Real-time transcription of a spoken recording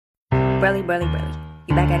Burly.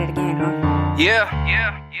 You back at it again, huh? Yeah.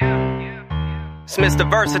 It's Mr.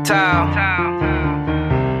 Versatile,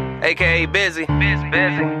 aka Bizzy.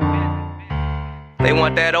 They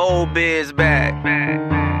want that old biz back.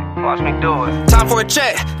 Watch me do it. Time for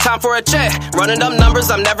a check. Running up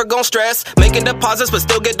numbers, I'm never gon' stress. Making deposits, but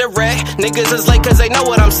still get direct. Niggas is late cause they know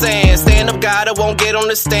what I'm saying. Stand up guy that won't get on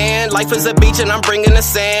the stand. Life is a beach and I'm bringing the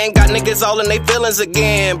sand. Got niggas all in they feelings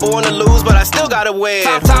again. Born to lose, but I still gotta win.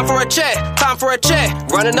 Time for a check.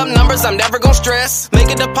 Running up numbers, I'm never gon' stress.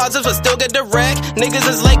 Making deposits, but still get direct. Niggas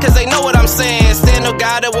is late cause they know what I'm saying. Stand up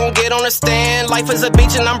guy that won't get on the stand. Life is a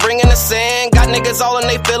beach and I'm bringing the sand. Got niggas all in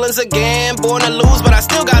they feelings again. Born to lose, but I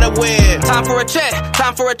still gotta win. Time for a check.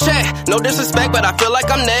 No disrespect, but I feel like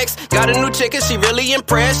I'm next. Got a new chick and she really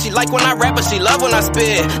impressed. She like when I rap, but she love when I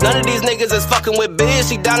spit. None of these niggas is fucking with Biz.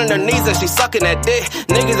 She down on her knees and she sucking that dick.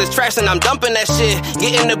 Niggas is trash and I'm dumping that shit.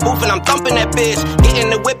 Get in the booth and I'm thumping that bitch. Get in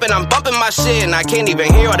the whip and I'm bumping my shit. And I can't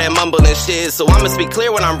even hear all that mumbling shit. So I'ma speak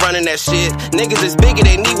clear when I'm running that shit. Niggas is bigger,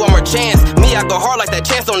 they need one more chance. Me, I go hard like that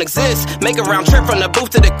chance don't exist. Make a round trip from the booth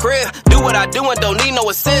to the crib. Do what I do and don't need no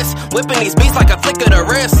assist. Whipping these beats like a flick of the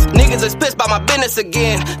wrist. Niggas is pissed by my business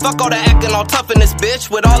again. Fuck all the acting all tough in this bitch.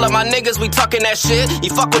 With all of my niggas, we talking that shit. You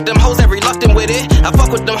fuck with them hoes that reluctant with it. I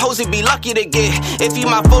fuck with them hoes you be lucky to get. If you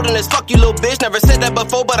my foe, then it's fuck you little bitch. Never said that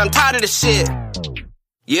before, but I'm tired of this shit.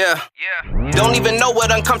 Yeah. Don't even know what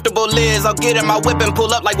uncomfortable is. I'll get in my whip and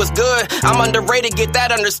pull up like what's good. I'm underrated, get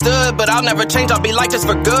that understood. But I'll never change, I'll be like this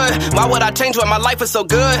for good. Why would I change when my life is so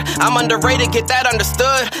good? I'm underrated, get that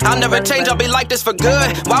understood. I'll never change, I'll be like this for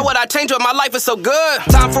good. Why would I change when my life is so good?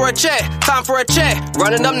 Time for a check.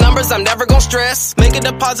 Running up numbers, I'm never gon' stress. Making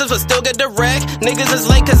deposits, but still get direct. Niggas is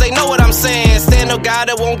late cause they know what I'm saying. Stand no guy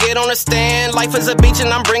that won't get on the stand. Life is a beach and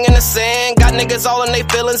I'm bringing the sand. Got niggas all in they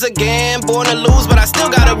feelings again. Born to lose, but I still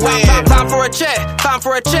gotta win. Time for a check.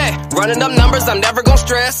 Running up numbers, I'm never gon'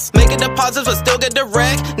 stress. Making deposits, but still get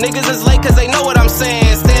direct. Niggas is late cause they know what I'm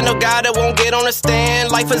saying. Stand no guy that won't get on the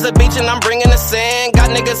stand. Life is a beach and I'm bringing the sand.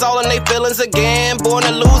 Got niggas all in they feelings again. Born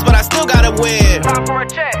to lose, but I still gotta win. Time for a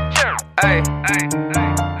check. Hey.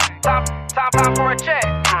 Time for a check.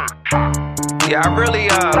 Yeah, I really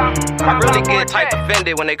get type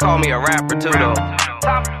offended when they call me a rapper too though.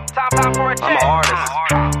 I'm an artist.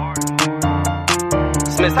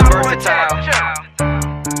 It's Mr. Versatile.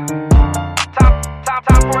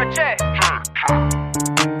 Time for a check.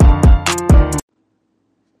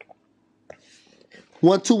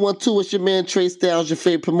 One, two. It's your man Trey Styles, your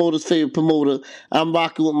favorite promoter. I'm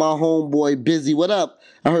rocking with my homeboy Bizzy. What up?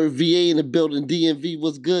 I heard VA in the building. DMV,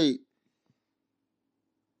 what's good?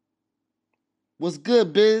 What's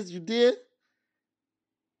good, Biz? You did?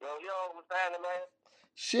 Yo, what's happening, man?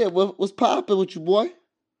 Shit, what's poppin' with you, boy?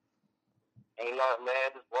 Ain't nothing,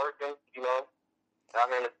 man. Just working, Out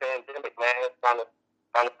here in the pandemic, man. Trying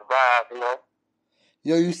to survive,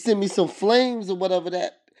 Yo, you sent me some flames or whatever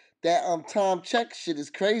that time check shit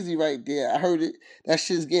is crazy right there. I heard it. That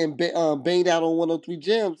shit's getting banged out on 103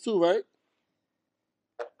 Jams too, right?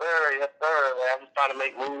 Yes, sir, man. I'm just trying to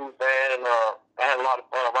make moves, man. And I had a lot of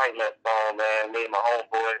fun writing that song, man. Me and my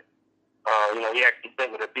homeboy. He actually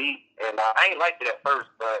sent me the beat, and I ain't liked it at first,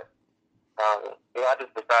 but I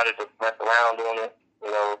just decided to mess around on it.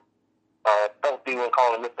 Don't see one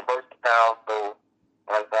calling Mr. Versatile, so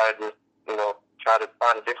I decided to try to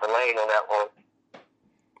find a different lane on that one.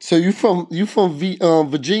 So you from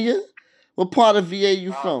Virginia? What part of VA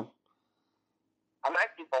you from? I'm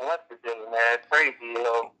actually from West Virginia, man. It's crazy,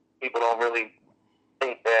 people don't really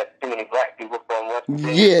think that too many black people from West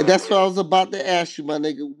Virginia. Yeah, that's what I was about to ask you, my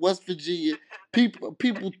nigga. West Virginia.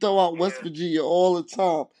 People throw out West Virginia all the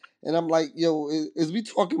time. And I'm like, yo, is we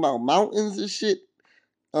talking about mountains and shit?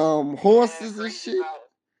 Horses and shit?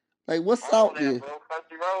 Like, what's out there?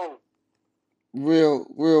 Country road.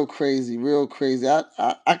 Real crazy.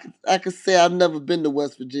 I could say I've never been to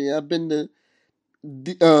West Virginia. I've been to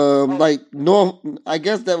like North. I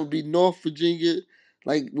guess that would be North Virginia,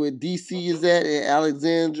 like where DC is at, and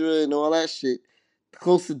Alexandria and all that shit.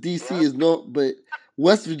 Close to DC is North, but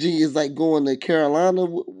West Virginia is like going to Carolina.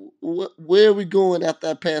 Where are we going after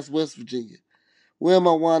I pass West Virginia? Where am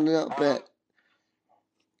I winding up at?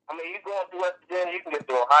 You going to West Virginia, you can get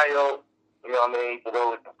to Ohio. You can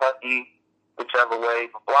go to Kentucky. Whichever way,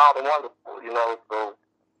 wild and wonderful, so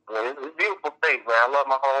it's a beautiful state, man. I love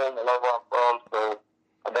my home, I love where I'm from, so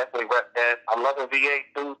I definitely rep that. I'm loving VA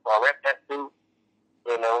too, so I rep that too.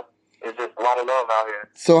 It's just a lot of love out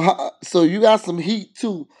here. So you got some heat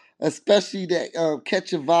too, especially that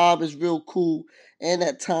Catch a Vibe is real cool, and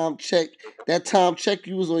that time check. That time check,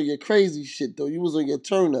 you was on your crazy shit though. You was on your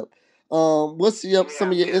turn up. What's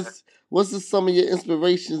some of your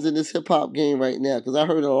inspirations in this hip hop game right now? Because I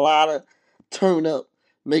heard a lot of turn up,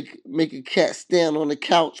 make a cat stand on the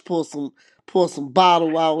couch, pour some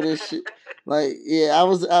bottle out and shit. Like, yeah, I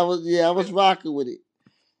was rocking with it.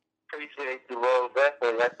 Appreciate you, bro. That's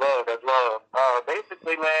love. That's love.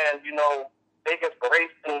 Basically, man, big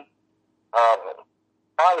inspiration.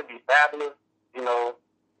 Probably be fabulous. You know,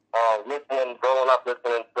 growing up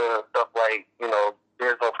listening to stuff like,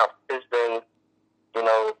 there's no competition.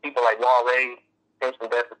 People like Wale, Attention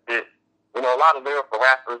Deficit. A lot of lyrical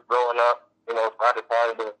rappers growing up. So I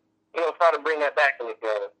decided to, try to bring that back in the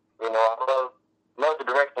game. I love the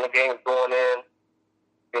direction the game is going in.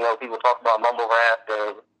 People talk about mumble rap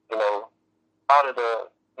and, a lot of the,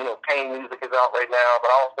 pain music is out right now, but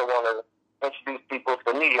I also want to introduce people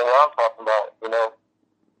to me and what I'm talking about.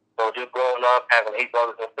 So just growing up, having 8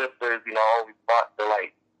 brothers and sisters, I always want to,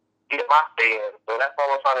 get my say in. So that's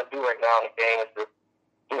all I'm trying to do right now in the game is just,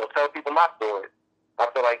 tell people my story. I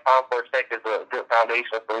feel like Time for a Check is a good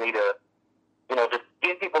foundation for me to, just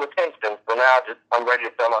get people attention. So now I'm ready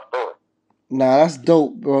to tell my story. Nah, that's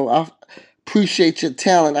dope, bro. I appreciate your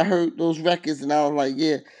talent. I heard those records and I was like,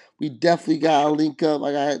 yeah, we definitely gotta link up.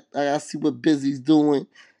 I gotta see what Bizzy's doing.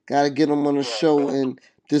 Gotta get him on the show and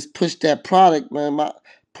just push that product, man. My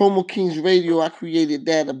Promo Kings Radio, I created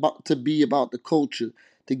that to be about the culture,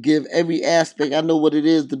 to give every aspect. I know what it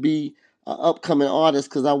is to be an upcoming artist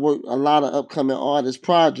because I work a lot of upcoming artist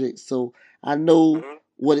projects. So I know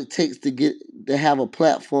what it takes to have a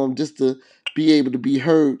platform just to be able to be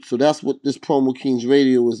heard. So that's what this Promo Kings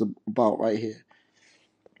Radio is about right here.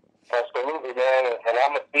 Absolutely, man. And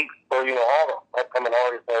I'm going to speak for, all the upcoming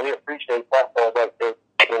artists, and we appreciate platforms like this,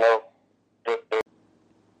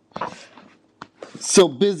 So,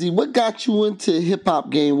 Bizzy, what got you into hip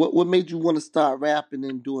hop game? What made you want to start rapping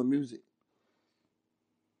and doing music?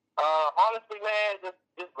 Honestly, man,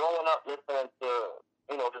 just growing up listening to,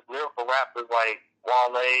 just lyrical rappers like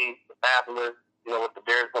Wale, The Fabulous, with the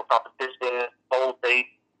There's No Competition, Soul Tape,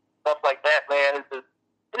 stuff like that, man. It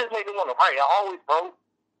just made me want to write. I always wrote,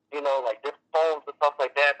 like different poems and stuff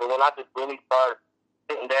like that, but when I just really started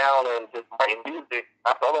sitting down and just writing music,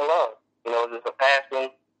 I fell in love. It's just a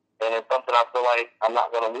passion, and it's something I feel like I'm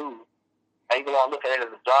not going to lose. Even though I'm looking at it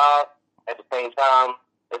as a job, at the same time,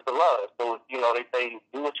 it's a love. So, they say,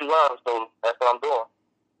 do what you love, so that's what I'm doing.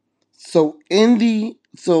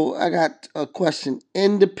 So I got a question.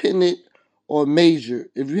 Independent or major?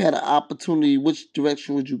 If you had an opportunity, which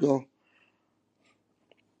direction would you go?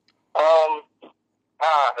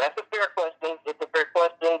 That's a fair question. It's a fair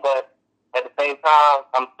question, but at the same time,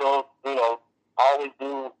 I'm still, I always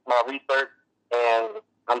do my research, and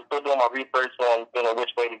I'm still doing my research on, which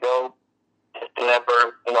way to go. Just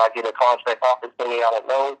whenever, I get a contract offered to me, I don't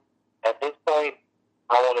know. At this point,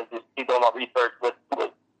 I want to just keep doing my research with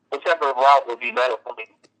whichever route would be better for me,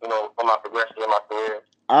 for my progression in my career.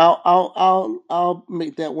 I'll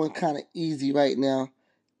make that one kind of easy right now.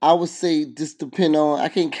 I would say just depend on. I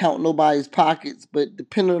can't count nobody's pockets, but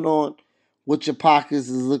depending on what your pockets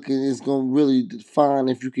is looking is going to really define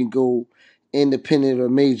if you can go independent or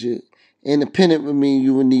major. Independent would mean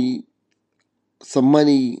you would need some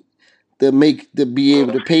money to be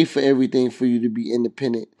able to pay for everything for you to be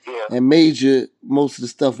independent. Yeah. And major, most of the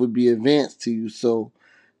stuff would be advanced to you. So,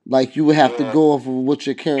 like, you would have to go off of what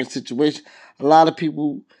your current situation. A lot of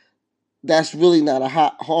people, that's really not a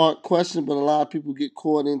hard question, but a lot of people get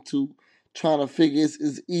caught into trying to figure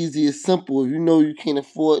it's easy as simple. If you know you can't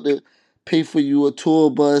afford to pay for you a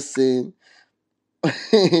tour bus and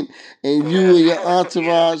and you and your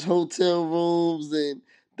entourage hotel rooms and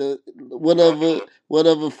the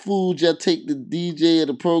whatever food you take the DJ or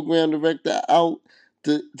the program director out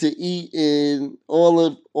to eat and all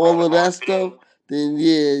of that stuff, then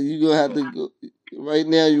yeah, you gonna have to go. Right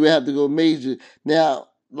now, you have to go major. Now,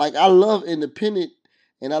 like I love independent,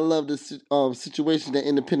 and I love the situation that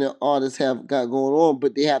independent artists have got going on,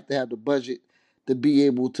 but they have to have the budget to be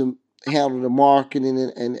able to handle the marketing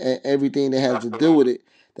and everything that has to do with it.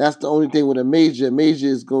 That's the only thing with a major. A major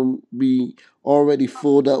is going to be already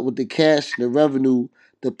filled up with the cash and the revenue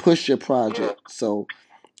to push your project. So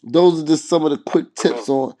those are just some of the quick tips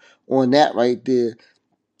on that right there.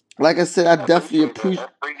 Like I said, I definitely appreciate.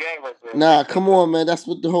 Nah, come on, man. That's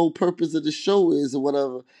what the whole purpose of the show is, or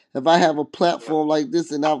whatever. If I have a platform like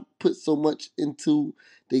this and I put so much into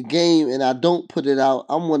the game and I don't put it out,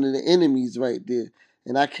 I'm one of the enemies right there.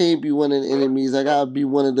 And I can't be one of the enemies. I gotta be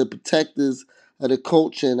one of the protectors of the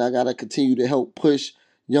culture, and I gotta continue to help push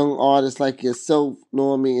young artists like yourself, know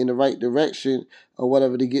what I mean, in the right direction or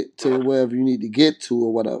whatever to get to wherever you need to get to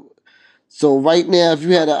or whatever. So right now, if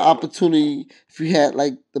you had an opportunity, if you had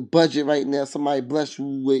like the budget right now, somebody bless you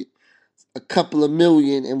with a couple of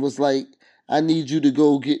million and was like, I need you to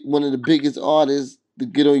go get one of the biggest artists to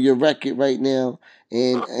get on your record right now,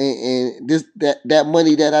 and this that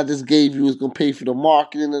money that I just gave you is gonna pay for the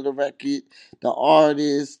marketing of the record, the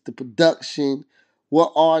artist, the production.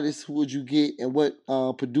 What artist would you get, and what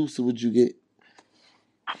producer would you get?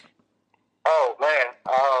 Oh man,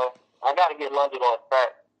 I gotta get London on track.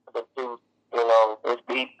 The two, his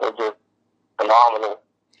beats are just phenomenal.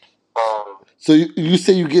 So you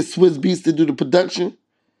say you get Swiss Beats to do the production?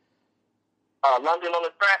 London on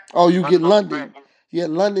the track. Oh, you get London. Yeah,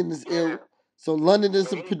 London is ill. So London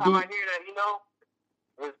is a producer. Anytime I hear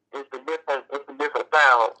that, it's a different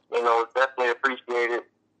sound. It's definitely appreciated.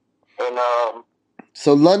 And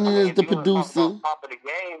so London is the producer. On top of the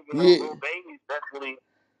game, Lil Baby's definitely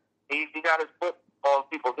he got his foot on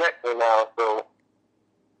people's necks right now. So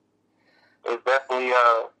it's definitely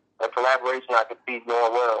a collaboration I could see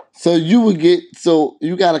going well. So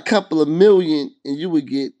you got a couple of million, and you would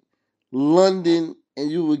get London, and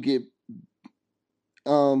you would get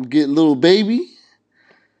Lil Baby.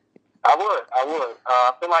 I would.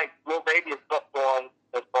 I feel like Lil Baby is slept on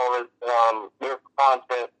as far as lyrical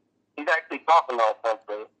content. He's actually talking about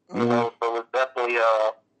something, so it's definitely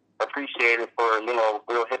appreciated for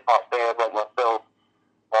real hip hop fans like myself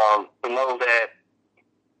to know that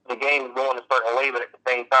the game is going a certain way, but at the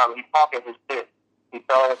same time he's talking his shit, he's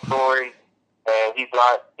telling a story, and he's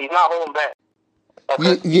not holding back.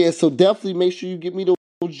 Okay. Yeah, so definitely make sure you get me those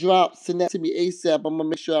drops. Send that to me ASAP. I'm gonna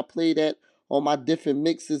make sure I play that on my different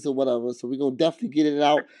mixes or whatever. So we're gonna definitely get it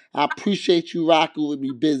out. I appreciate you rocking with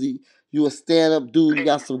me, Bizzy. You a stand-up dude. You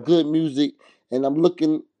got some good music, and I'm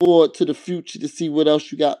looking forward to the future to see what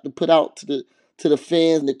else you got to put out to the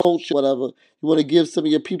fans and the culture, whatever. You want to give some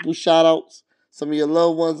of your people shout-outs, some of your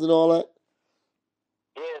loved ones and all that?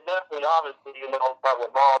 Yeah, definitely. Obviously, I'm talking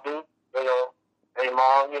with Mom, dude. Hey,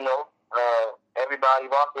 Mom, everybody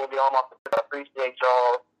rocking with me on my I appreciate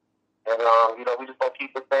y'all. And, we just gonna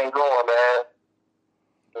keep this thing going, man.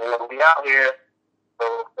 We out here,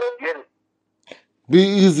 so let's get it. Be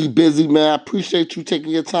easy, Bizzy, man. I appreciate you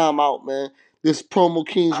taking your time out, man. This Promo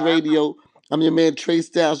Kings Radio. I'm your man, Trey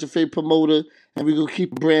Styles, your favorite promoter, and we're gonna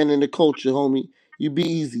keep branding the culture, homie. You be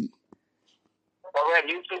easy. All right,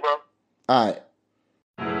 you too, bro. All right.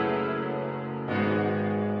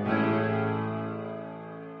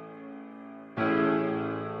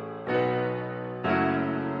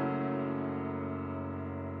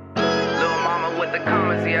 With the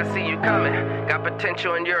comments, I see you coming. Got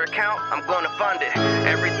potential in your account, I'm gonna fund it.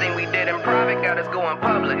 Everything we did in private got us going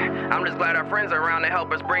public. I'm just glad our friends are around to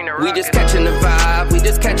help us bring the rocket. We just catching the vibe, we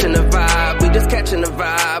just catching the vibe, we just catching the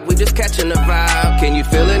vibe, we just catching the vibe. Can you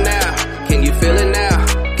feel it now? Can you feel it now?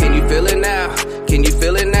 Can you feel it now? Can you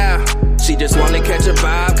feel it now? She just wanna catch a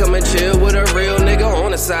vibe, come and chill with a real nigga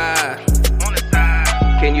on the side.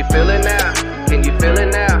 Can you feel it now? Can you feel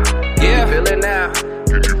it now? Yeah, feel it now.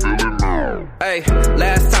 Hey,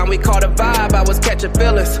 last time we caught a vibe, I was catching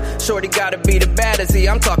feelings. Shorty gotta be the baddest,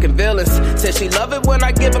 I'm talking villains. Said she love it when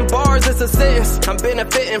I give them bars, it's a sentence. I'm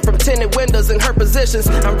benefiting from tinted windows in her positions.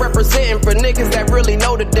 I'm representing for niggas that really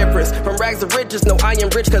know the difference. From rags to riches, no I am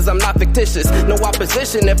rich cause I'm not fictitious. No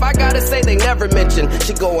opposition, if I gotta say they never mention.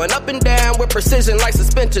 She going up and down with precision like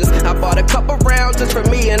suspensions. I bought a couple rounds just for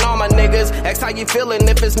me and all my niggas. Ask how you feeling,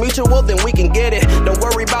 if it's mutual then we can get it. Don't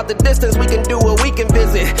worry about the distance, we can do what we can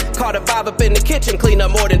visit. Caught a vibe up in the kitchen, clean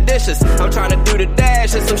up more than dishes. I'm trying to do the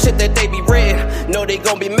dash and some shit that they be written. Know they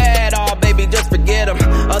gon' be mad, oh baby, just forget them.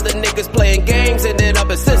 Other niggas playing games, ended up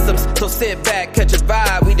in systems. So sit back, catch a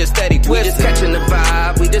vibe, we just steady twisting. We just catching the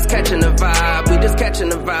vibe, we just catching the vibe, we just catching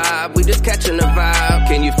the vibe, we just catching the vibe.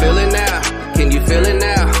 Can you feel it now? Can you feel it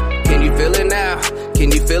now? Can you feel it now?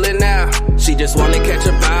 Can you feel it now? She just wanna catch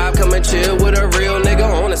a vibe, come and chill with a real nigga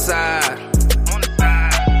on the side.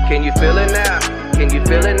 Can you feel it now? Can you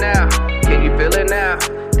feel it now?